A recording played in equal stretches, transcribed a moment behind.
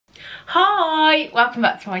Hi, welcome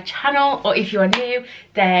back to my channel, or if you are new,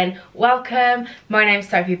 then welcome. My name's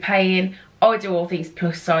Sophie Payne. I do all things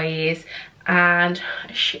plus size and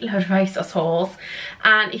a shitload of ASOS hauls.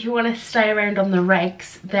 And if you want to stay around on the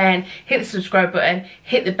regs, then hit the subscribe button,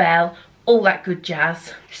 hit the bell, all that good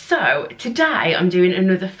jazz. So today I'm doing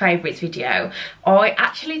another favourites video. I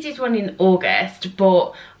actually did one in August,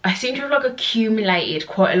 but I seem to have like accumulated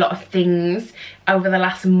quite a lot of things over the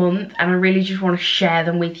last month and I really just want to share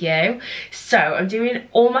them with you. So I'm doing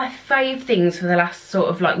all my fave things for the last sort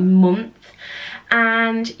of like month.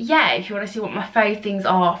 And yeah, if you want to see what my fave things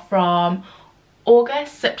are from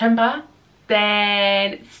August, September,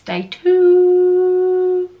 then stay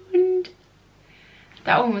tuned.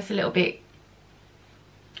 That one was a little bit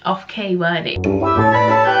off key, weren't it?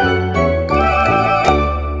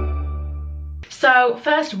 So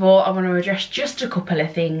first of all, I want to address just a couple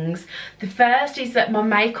of things. The first is that my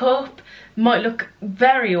makeup might look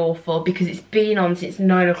very awful because it's been on since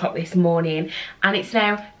 9 o'clock this morning and it's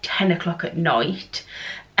now 10 o'clock at night.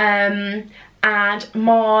 And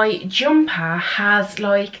my jumper has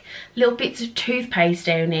like little bits of toothpaste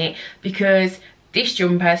down it because this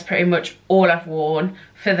jumper is pretty much all I've worn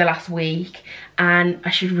for the last week and I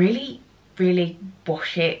should really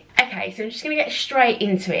wash it. Okay, so I'm just going to get straight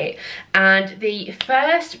into it, and the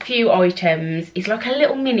first few items is like a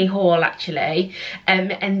little mini haul actually,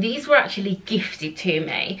 and these were actually gifted to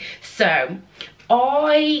me. So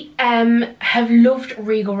I have loved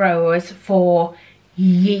Regal Rose for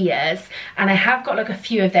years and I have got like a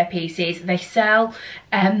few of their pieces. They sell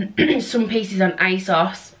some pieces on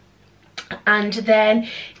ASOS, and then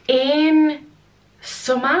in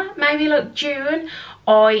summer, maybe like June,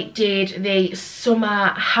 I did the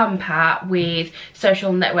summer hamper with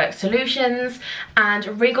Social Network Solutions,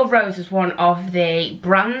 and Regal Rose was one of the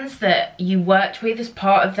brands that you worked with as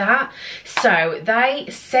part of that. So they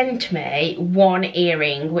sent me one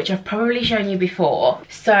earring, which I've probably shown you before.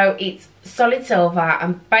 So it's solid silver,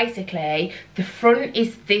 and basically the front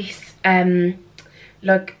is this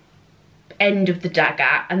like end of the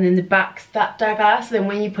dagger, and then the back's that dagger, so then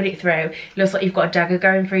when you put it through it looks like you've got a dagger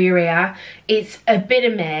going through your ear. It's a bit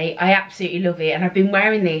of me. I absolutely love it, and I've been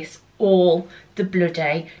wearing this all the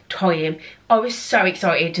bloody time. I was so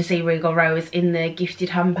excited to see Regal Rose in the gifted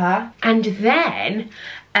hamper. And then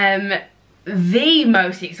the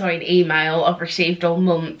most exciting email I've received all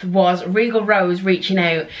month was Regal Rose reaching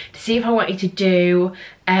out to see if I wanted to do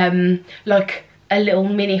like a little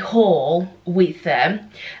mini haul with them,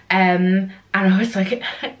 and I was like,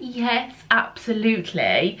 yes,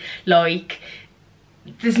 absolutely. Like,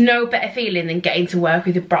 there's no better feeling than getting to work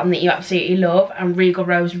with a brand that you absolutely love, and Regal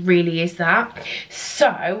Rose really is that.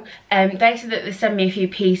 So they said that they sent me a few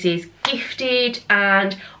pieces gifted,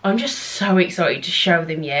 and I'm just so excited to show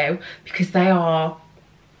them you because they are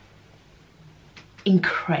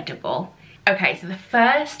incredible. Okay, so the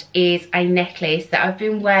first is a necklace that I've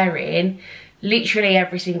been wearing literally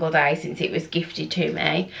every single day since it was gifted to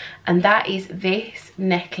me, and that is this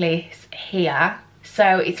necklace here.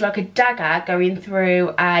 So it's like a dagger going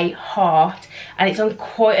through a heart, and it's on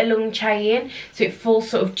quite a long chain, so it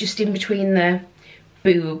falls sort of just in between the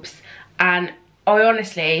boobs, and I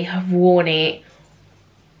honestly have worn it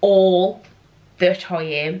all the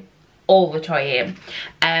time,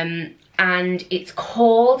 and it's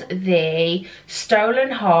called the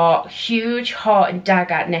Stolen Heart Huge Heart and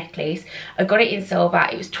Dagger Necklace. I got it in silver.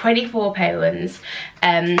 It was £24.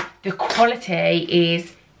 The quality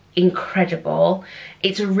is incredible.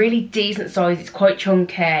 It's a really decent size. It's quite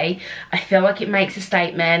chunky. I feel like it makes a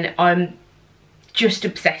statement. I'm just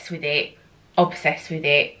obsessed with it. Obsessed with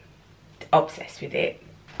it.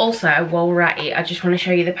 Also, while we're at it, I just want to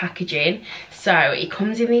show you the packaging. So it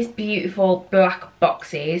comes in these beautiful black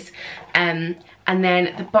boxes, and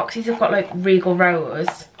then the boxes have got like Regal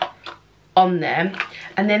Rose on them,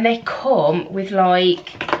 and then they come with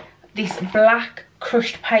like this black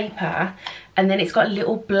crushed paper, and then it's got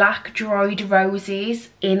little black dried roses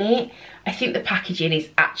in it. I think the packaging is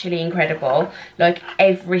actually incredible. Like,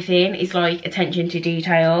 everything is like attention to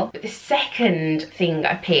detail. But the second thing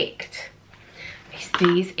I picked,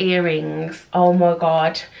 these earrings. Oh my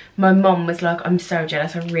god, my mum was like, I'm so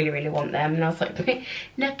jealous, I really want them, and I was like,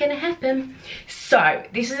 not gonna happen. So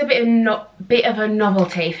this is a bit of a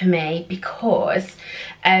novelty for me because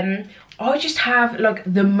I just have like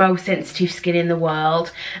the most sensitive skin in the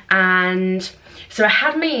world, and so I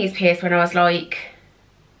had my ears pierced when I was like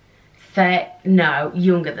no,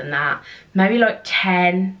 younger than that, maybe like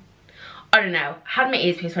 10. I don't know, had my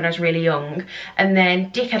ears pierced when I was really young, and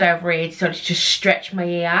then dickhead over here decided to stretch my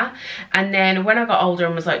ear, and then when I got older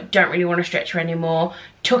and was like, don't really want to stretch her anymore,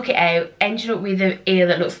 took it out, ended up with an ear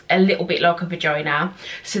that looks a little bit like a vagina.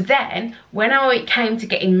 So then when I came to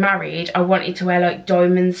getting married, I wanted to wear like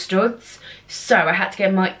diamond studs, so I had to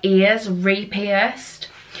get my ears re-pierced.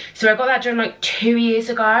 So I got that done like 2 years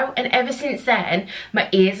ago, and ever since then my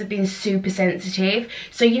ears have been super sensitive.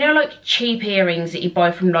 So you know, like cheap earrings that you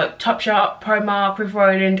buy from like Topshop, Primark, River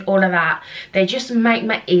Island, all of that, they just make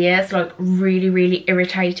my ears like really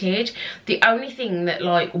irritated. The only thing that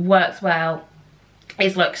like works well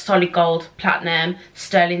is like solid gold, platinum,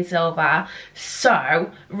 sterling silver. So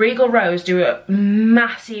Regal Rose do a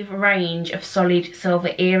massive range of solid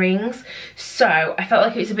silver earrings, so I felt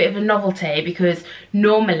like it was a bit of a novelty, because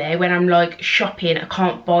normally when I'm like shopping I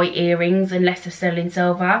can't buy earrings unless they're sterling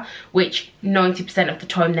silver, which 90% of the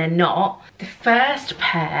time they're not. The first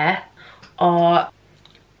pair are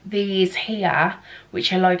these here,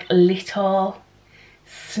 which are like little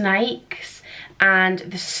snakes, and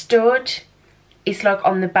the stud is like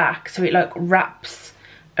on the back, so it like wraps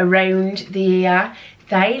around the ear.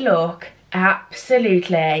 They look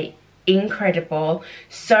absolutely incredible,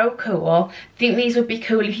 so cool. I think these would be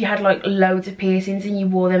cool if you had like loads of piercings and you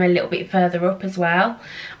wore them a little bit further up as well.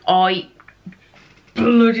 I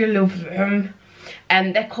bloody love them.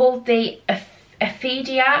 And they're called the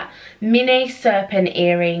Aphidia mini serpent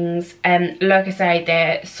earrings, and like I say,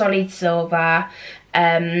 they're solid silver,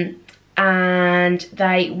 and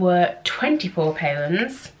they were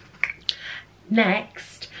 £24.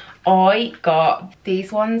 Next I got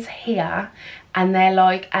these ones here, and they're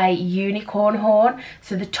like a unicorn horn.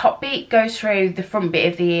 So the top bit goes through the front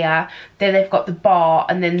bit of the ear, then they've got the bar,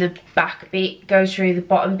 and then the back bit goes through the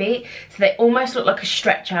bottom bit, so they almost look like a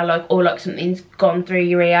stretcher, like, or like something's gone through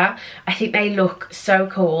your ear. I think they look so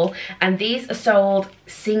cool, and these are sold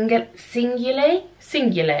singularly.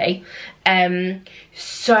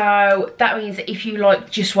 So that means that if you like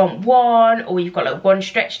just want one, or you've got like one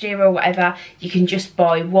stretched ear or whatever, you can just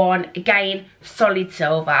buy one. Again, solid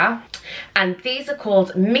silver. And these are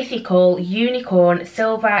called Mythical Unicorn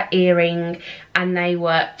Silver Earring, and they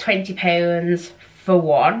were £20 for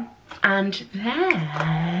one. And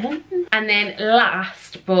then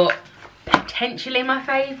last but potentially my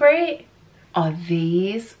favourite are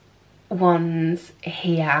these ones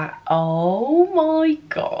here. Oh my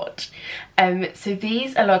god. So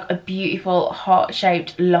these are like a beautiful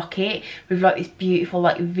heart-shaped locket with like this beautiful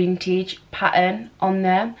like vintage pattern on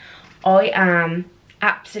them. I am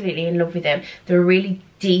absolutely in love with them. They're a really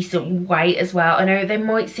decent weight as well. I know they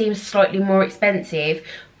might seem slightly more expensive,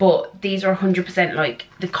 but these are 100% like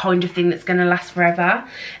the kind of thing that's going to last forever.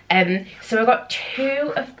 So I got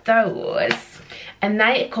 2 of those, and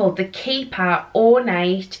they are called the Keeper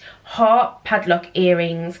Ornate Heart Padlock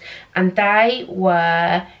Earrings, and they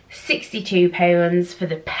were £62 for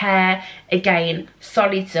the pair. Again,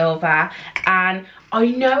 solid silver. And I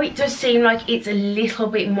know it does seem like it's a little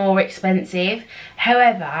bit more expensive,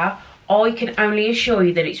 however I can only assure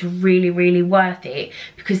you that it's really worth it,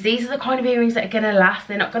 because these are the kind of earrings that are going to last.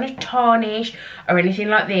 They're not going to tarnish or anything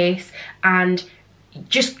like this. And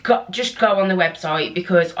just go on the website,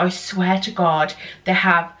 because I swear to God they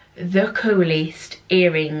have the coolest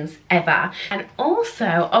earrings ever. And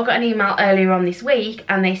also I got an email earlier on this week,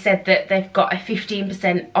 and they said that they've got a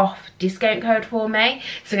 15% off discount code for me,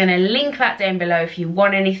 so I'm going to link that down below. If you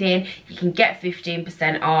want anything, you can get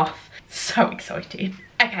 15% off. So exciting.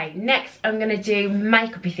 Okay, next I'm going to do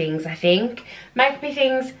makeupy things. I think makeupy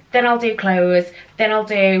things, then I'll do clothes, then I'll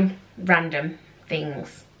do random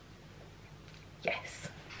things. Yes.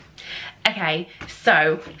 Okay,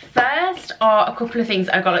 so first are a couple of things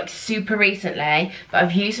I got like super recently, but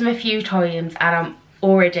I've used them a few times and I'm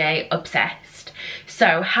already obsessed.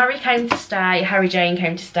 So Harry Jane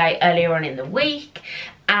came to stay earlier on in the week,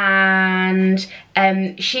 and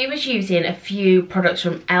she was using a few products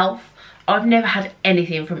from ELF. I've never had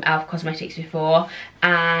anything from ELF Cosmetics before,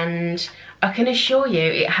 and I can assure you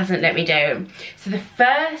it hasn't let me down. So the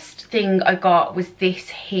first thing I got was this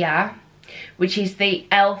here, which is the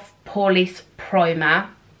ELF Poreless Primer.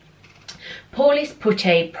 Poreless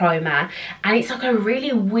Putty Primer, and it's like a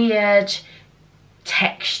really weird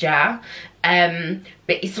texture,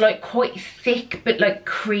 but it's like quite thick but like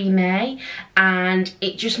creamy, and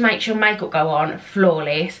it just makes your makeup go on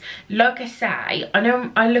flawless. Like I say, I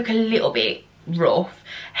know I look a little bit rough,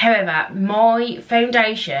 however my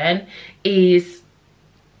foundation is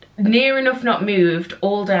near enough not moved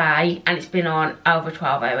all day, and it's been on over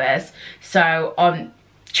 12 hours, so I'm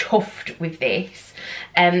chuffed with this.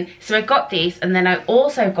 So I got this, and then I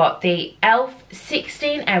also got the ELF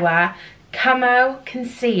 16 hour camo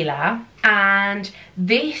concealer, and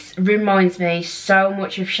this reminds me so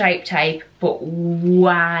much of Shape Tape, but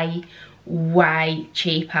way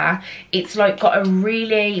cheaper. It's like got a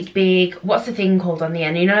really big, what's the thing called on the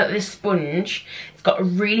end, you know, like the sponge. It's got a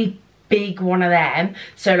really big one of them,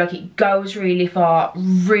 so like it goes really far,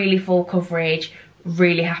 really full coverage.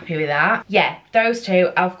 Really happy with that. Yeah, those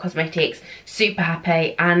two, Elf Cosmetics, super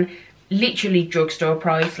happy, and literally drugstore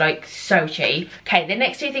price, like so cheap. Okay, the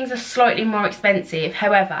next two things are slightly more expensive.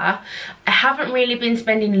 However, I haven't really been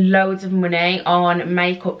spending loads of money on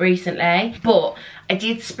makeup recently, but I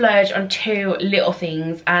did splurge on two little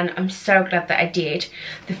things, and I'm so glad that I did.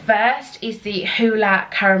 The first is the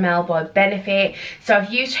Hoola Caramel by Benefit. So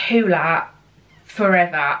I've used Hoola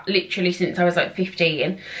forever, literally since I was like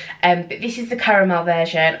 15, but this is the caramel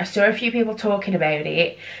version. I saw a few people talking about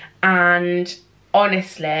it, and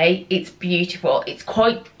honestly it's beautiful. It's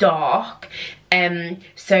quite dark,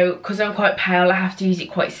 so because I'm quite pale I have to use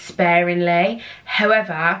it quite sparingly.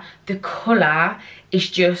 However, the colour is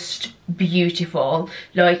just beautiful.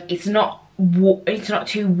 Like it's not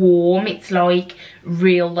too warm, it's like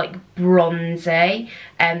real like bronzy,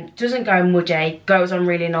 doesn't go muddy, goes on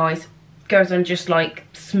really nice, goes on just like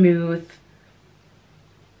smooth.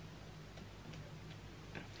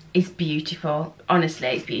 It's beautiful, honestly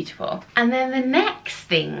it's beautiful. And then the next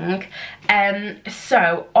thing,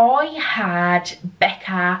 so I had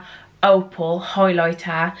Becca Opal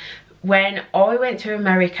highlighter when I went to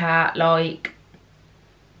America like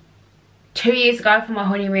 2 years ago for my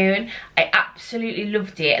honeymoon. I absolutely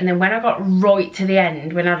loved it, and then when I got right to the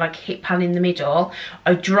end, when I like hit pan in the middle,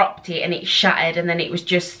 I dropped it and it shattered, and then it was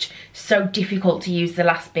just so difficult to use the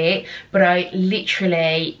last bit. But I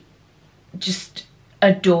literally just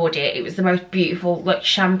adored it. It was the most beautiful like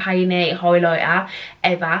champagne-y highlighter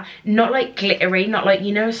ever. Not like glittery, not like,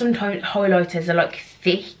 you know, sometimes highlighters are like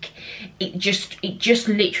thick. It just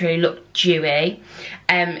literally looked dewy.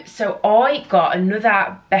 So I got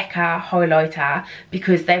another Becca highlighter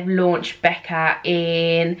because they've launched Becca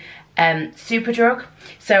in Superdrug.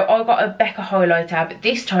 So I got a Becca highlighter, but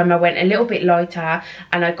this time I went a little bit lighter,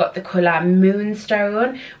 and I got the colour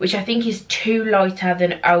Moonstone, which I think is too lighter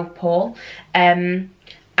than Opal. And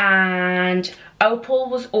Opal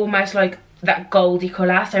was almost like that goldy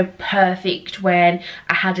colour, so perfect when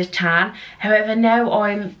I had a tan. However, now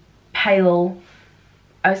I'm pale,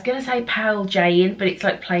 I was gonna say pale Jane, but it's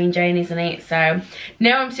like plain Jane, isn't it? So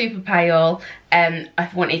now I'm super pale.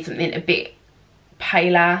 I've wanted something a bit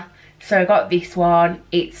paler, so I got this one.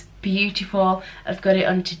 It's beautiful. I've got it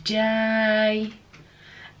on today,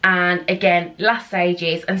 and again, last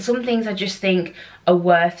stages, and some things I just think are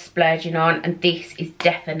worth splurging on, and this is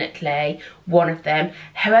definitely one of them.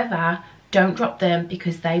 However, don't drop them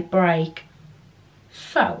because they break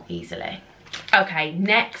so easily. Okay,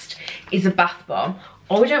 next is a bath bomb.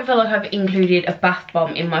 I don't feel like I've included a bath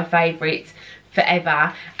bomb in my favourites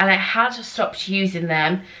forever, and I had stopped using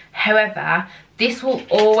them. However, this will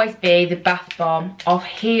always be the bath bomb of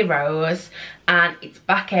Heroes, and it's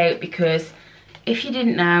back out because if you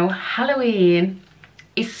didn't know, Halloween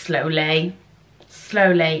is slowly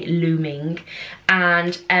looming,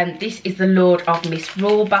 and this is the Lord of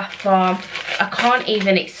Misrule bath bomb. I can't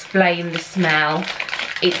even explain the smell.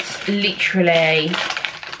 It's literally,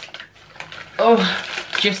 oh,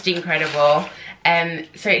 just incredible.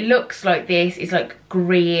 So it looks like this. It's like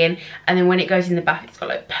green, and then when it goes in the bath, it's got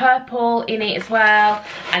like purple in it as well,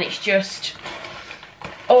 and it's just,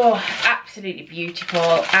 oh, absolutely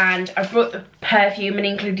beautiful. And I brought the perfume and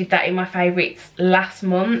included that in my favourites last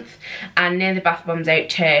month, and now the bath bomb's out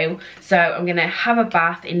too. So I'm gonna have a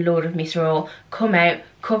bath in Lord of Misrule, come out,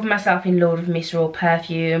 cover myself in Lord of Misrule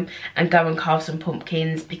perfume, and go and carve some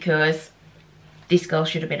pumpkins because this girl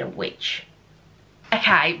should have been a witch.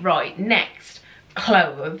 Okay, right, next,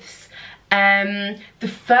 clothes. The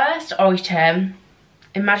first item,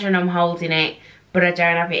 imagine I'm holding it, but I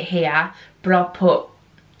don't have it here, but I'll put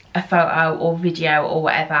a photo or video or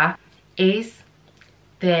whatever, is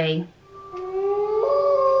the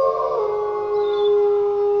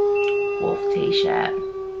wolf t-shirt.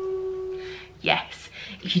 Yes,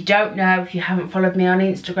 if you don't know, if you haven't followed me on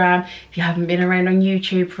Instagram, if you haven't been around on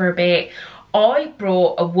YouTube for a bit, I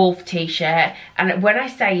brought a wolf t-shirt, and when I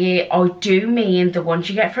say it, I do mean the ones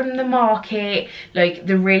you get from the market, like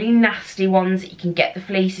the really nasty ones that you can get the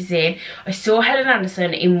fleeces in. I saw Helen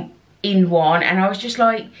Anderson in one, and I was just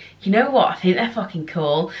like, you know what, I think they're fucking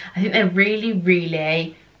cool. I think they're really,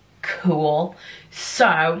 really cool.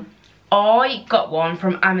 So I got one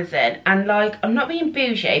from Amazon, and like, I'm not being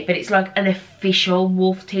bougie, but it's like an official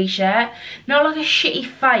wolf t-shirt, not like a shitty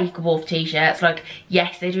fake wolf t-shirt. It's like,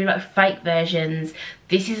 yes, they do like fake versions.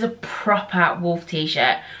 This is a proper wolf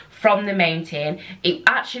t-shirt from the mountain. It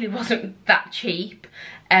actually wasn't that cheap.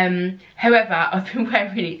 However, I've been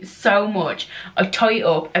wearing it so much. I tie it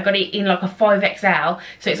up. I got it in like a 5XL,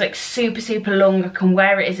 so it's like super long. I can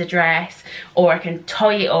wear it as a dress, or I can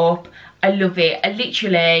tie it up. I love it. I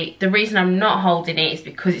literally, the reason I'm not holding it is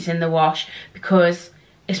because it's in the wash, because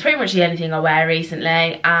it's pretty much the only thing I wear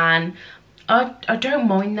recently, and I don't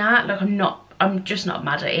mind that. Like, I'm just not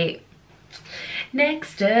mad at it.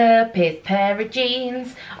 Next up is a pair of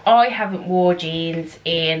jeans. I haven't wore jeans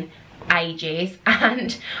in ages,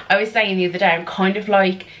 and I was saying the other day, I'm kind of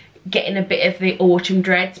like getting a bit of the autumn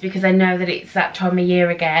dreads, because I know that it's that time of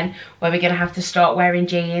year again where we're gonna have to start wearing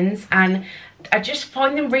jeans, and I just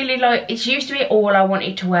find them really, like, it used to be all I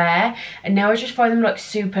wanted to wear, and now I just find them like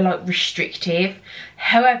super like restrictive.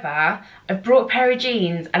 However, I've brought a pair of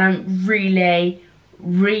jeans and I'm really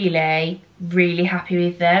happy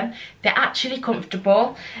with them. They're actually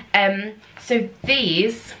comfortable. So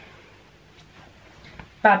these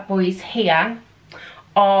bad boys here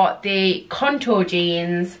are the contour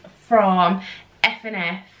jeans from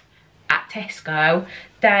F&F at Tesco.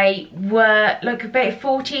 They were like about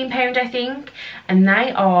 £14, I think, and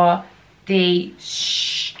they are the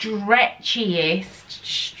stretchiest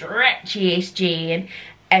jean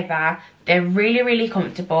ever. They're really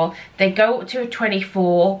comfortable. They go up to a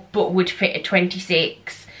 24 but would fit a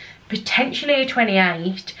 26, potentially a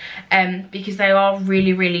 28, because they are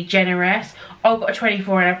really generous. I got a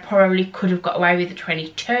 24 and I probably could have got away with a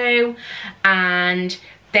 22, and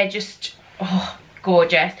they're just, oh,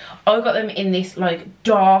 gorgeous. I got them in this like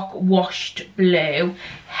dark washed blue.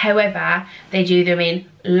 However, they do them in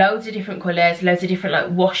loads of different colours, loads of different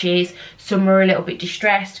like washes. Some are a little bit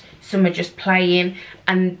distressed, some are just plain,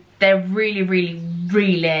 and they're really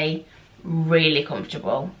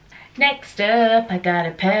comfortable. Next up, I got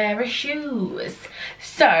a pair of shoes.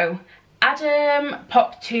 So Adam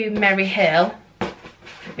popped to Merry Hill, a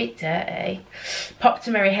bit dirty, popped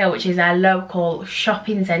to Merry Hill, which is our local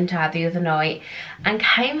shopping centre, the other night, and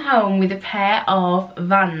came home with a pair of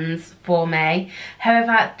Vans for me.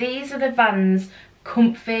 However, these are the Vans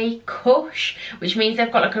Comfy Cush, which means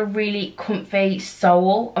they've got like a really comfy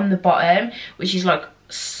sole on the bottom, which is like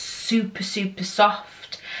super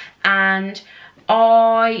soft. And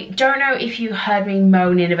I don't know if you heard me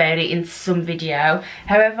moaning about it in some video.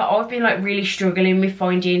 However, I've been like really struggling with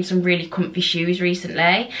finding some really comfy shoes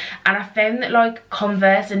recently, and I found that like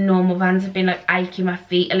Converse and normal Vans have been like aching my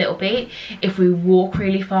feet a little bit if we walk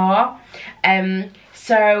really far.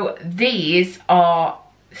 So these are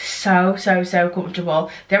so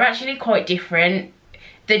comfortable. They're actually quite different.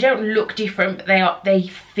 They don't look different, but they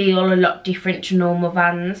feel a lot different to normal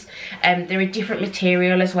Vans. They're a different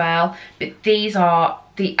material as well, but these are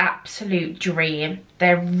the absolute dream.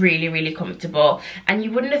 They're really comfortable, and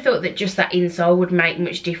you wouldn't have thought that just that insole would make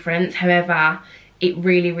much difference. However, it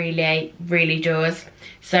really does.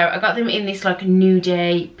 So I got them in this like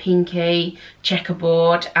nudie pinky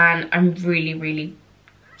checkerboard, and I'm really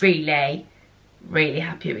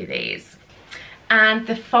happy with these. And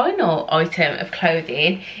the final item of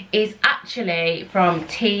clothing is actually from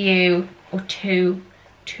TU or two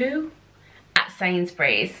at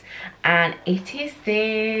Sainsbury's, and it is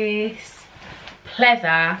this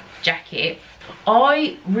pleather jacket.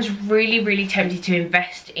 I was really tempted to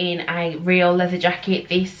invest in a real leather jacket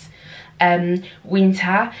this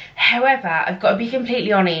winter. However, I've got to be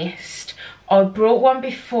completely honest, I brought one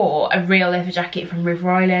before, a real leather jacket from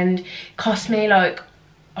River Island. It cost me like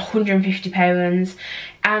 £150,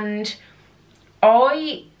 and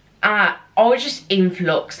I was just in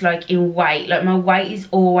flux, like in weight. Like my weight is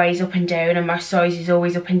always up and down, and my size is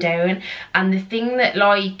always up and down. And the thing that,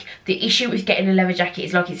 like, the issue with getting a leather jacket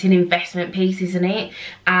is like it's an investment piece, isn't it?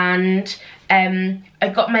 And I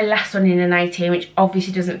got my last one in an 18, which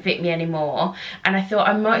obviously doesn't fit me anymore, and I thought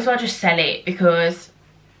I might as well just sell it, because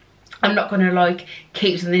I'm not gonna like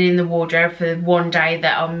keep something in the wardrobe for one day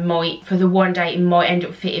that it might end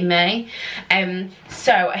up fitting me.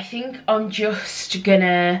 So I think I'm just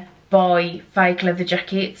gonna buy fake leather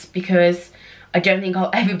jackets, because I don't think I'll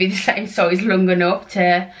ever be the same size long enough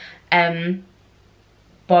to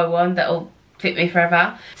buy one that'll fit me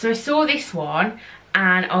forever. So I saw this one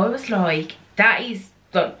and I was like, that is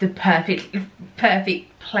like the perfect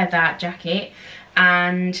pleather jacket.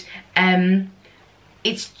 And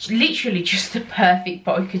it's literally just the perfect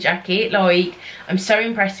biker jacket. Like, I'm so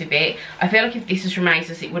impressed with it. I feel like if this was from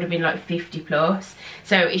ASOS, it would have been like 50 plus.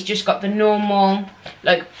 So it's just got the normal,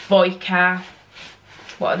 like, biker,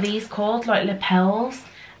 what are these called? Like lapels?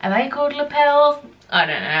 Are they called lapels? I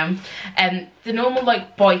don't know. The normal,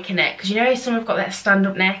 like, biker neck, because you know some have got that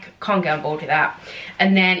stand-up neck. Can't get on board with that.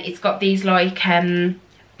 And then it's got these, like,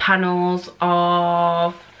 panels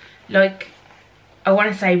of, like, I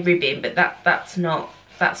want to say ribbon, but that's not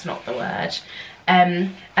the word.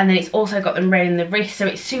 And then it's also got them around the wrist, so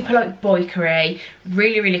it's super, like, bikery,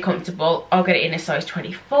 really comfortable. I'll get it in a size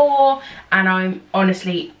 24, and I'm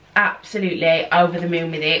honestly absolutely over the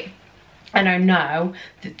moon with it. And I know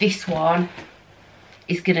that this one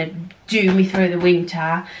is gonna do me through the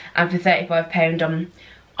winter, and for £35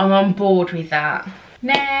 I'm on board with that.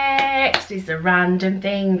 Next is the random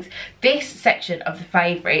things. This section of the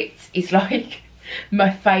favourites is like my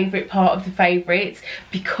favourite part of the favourites,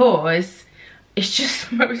 because it's just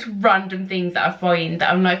the most random things that I find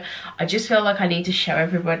that I'm like, I just feel like I need to show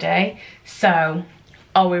everybody. So,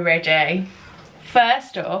 are we ready?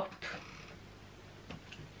 First up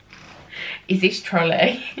is this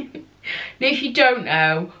trolley. Now, if you don't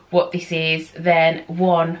know what this is, then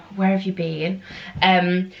one, where have you been?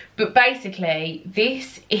 But basically,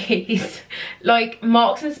 this is like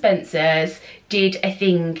Marks and Spencer's did a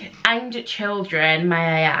thing aimed at children, may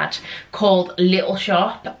I add, called Little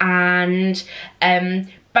Shop, and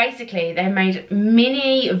basically they made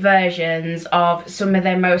mini versions of some of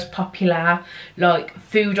their most popular, like,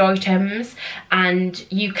 food items, and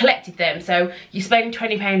you collected them. So you spend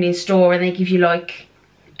 £20 in store and they give you like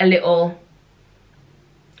a little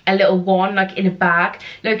one, like, in a bag.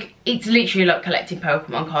 Like, it's literally like collecting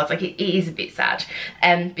Pokemon cards. Like, it is a bit sad,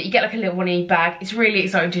 but you get like a little one in your bag. It's really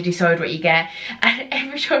exciting to decide what you get, and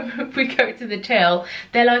every time we go to the till,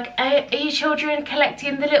 they're like, are your children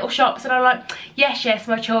collecting the little shops? And I'm like, yes,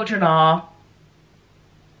 my children are.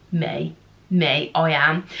 Me, I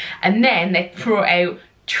am. And then they brought out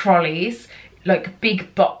trolleys, like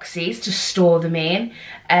big boxes to store them in,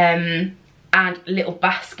 and little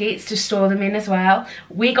baskets to store them in as well.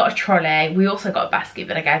 We got a trolley, we also got a basket,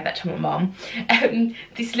 but I gave that to my mum.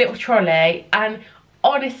 This little trolley, and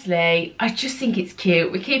honestly, I just think it's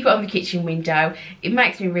cute. We keep it on the kitchen window. It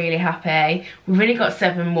makes me really happy. We've only got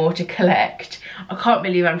 7 more to collect. I can't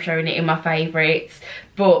believe I'm showing it in my favourites.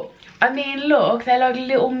 But, I mean, look, they're like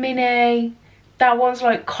little mini, that one's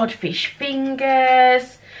like codfish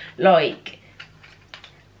fingers, like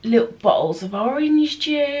little bottles of orange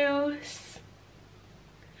juice.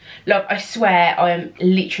 Look, I swear I am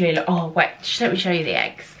literally like, oh wait, just let me show you the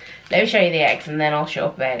eggs. Let me show you the eggs and then I'll shut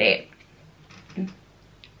up about it.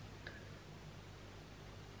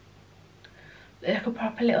 Like a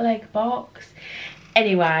proper little egg box.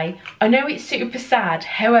 Anyway, I know it's super sad,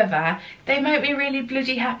 however, they make me really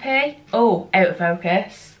bloody happy. Oh, out of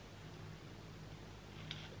focus.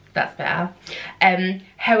 That's better.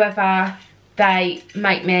 However, they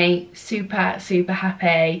make me super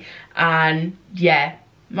happy, and yeah,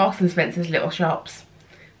 Marks and Spencer's little shops,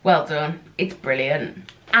 well done, it's brilliant.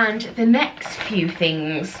 And the next few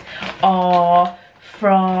things are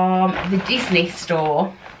from the Disney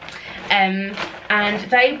store, and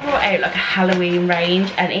they brought out like a Halloween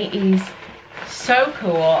range, and it is so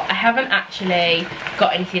cool. I haven't actually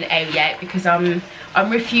got anything out yet because I'm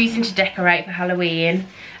refusing to decorate for Halloween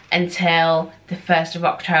until the 1st of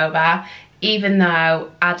October, even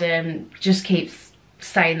though Adam just keeps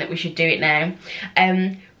saying that we should do it now.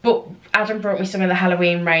 But Adam brought me some of the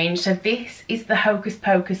Halloween range. So this is the Hocus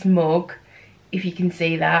Pocus mug, if you can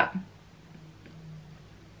see that.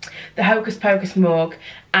 The Hocus Pocus mug,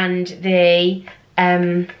 and the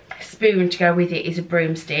spoon to go with it is a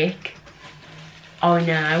broomstick. I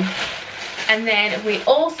know. And then we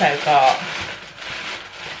also got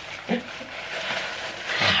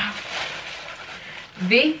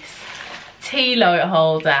this tea light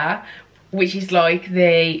holder, which is like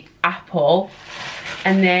the apple,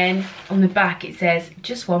 and then on the back it says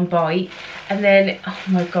just one bite, and then oh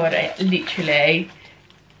my god, literally,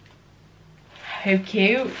 how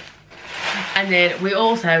cute. And then we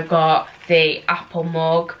also got the apple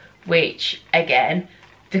mug, which again,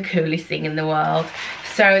 the coolest thing in the world.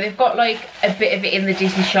 So they've got like a bit of it in the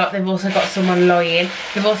Disney shop. They've also got some online.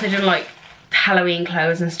 They've also done like Halloween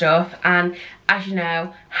clothes and stuff, and as you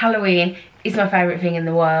know, Halloween is my favourite thing in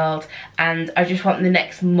the world, and I just want the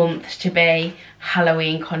next month to be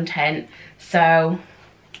Halloween content. So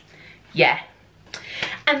yeah.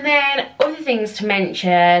 And then other things to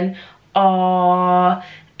mention are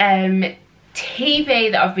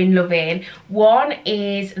TV that I've been loving. One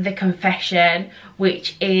is The Confession,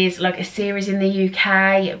 which is like a series in the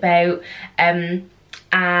UK about an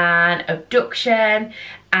abduction,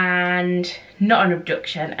 and not an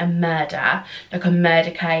abduction, a murder, like a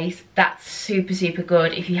murder case. That's super, super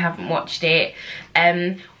good if you haven't watched it.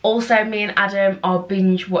 Also, me and Adam are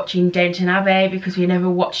binge watching Downton Abbey because we never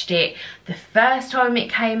watched it the first time it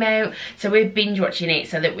came out, so we're binge watching it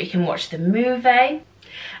so that we can watch the movie.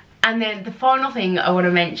 And then the final thing I want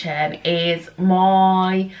to mention is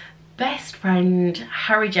my best friend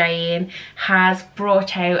Harry Jane has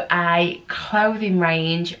brought out a clothing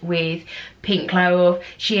range with Pink Clove.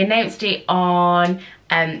 She announced it on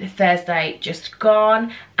Thursday just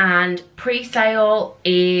gone, and pre-sale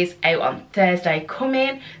is out on Thursday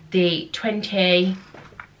coming, the 20.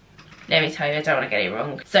 Let me tell you, I don't want to get it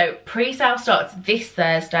wrong. So pre-sale starts this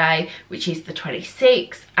Thursday, which is the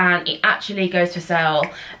 26th, and it actually goes for sale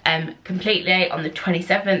completely on the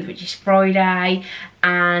 27th, which is Friday.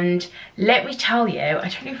 And let me tell you, I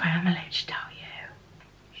don't know if I am allowed to tell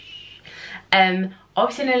you.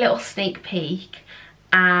 I've seen a little sneak peek,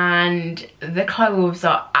 and the clothes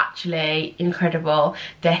are actually incredible.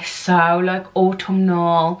 They're so like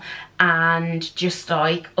autumnal and just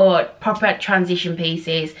like, oh, proper transition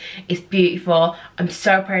pieces. It's beautiful. I'm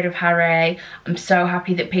so proud of Harry. I'm so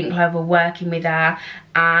happy that Pink Clove are working with her,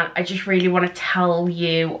 and I just really want to tell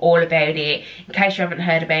you all about it. In case you haven't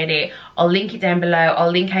heard about it, I'll link it down below.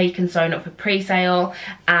 I'll link how you can sign up for pre-sale,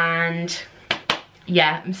 and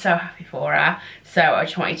yeah, I'm so happy for her. So I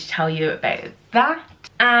just wanted to tell you about that.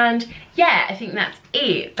 And yeah, I think that's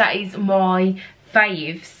it. That is my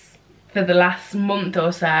faves for the last month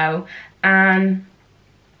or so. And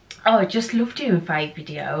oh, I just love doing fave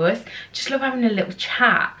videos. Just love having a little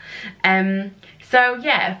chat. So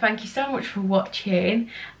yeah, thank you so much for watching,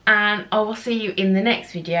 and I will see you in the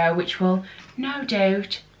next video, which will no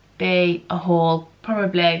doubt be a haul,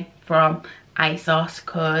 probably from ASOS,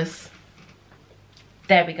 because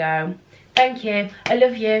there we go. Thank you. I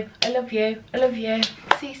love you. I love you. I love you.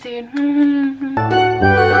 See you soon.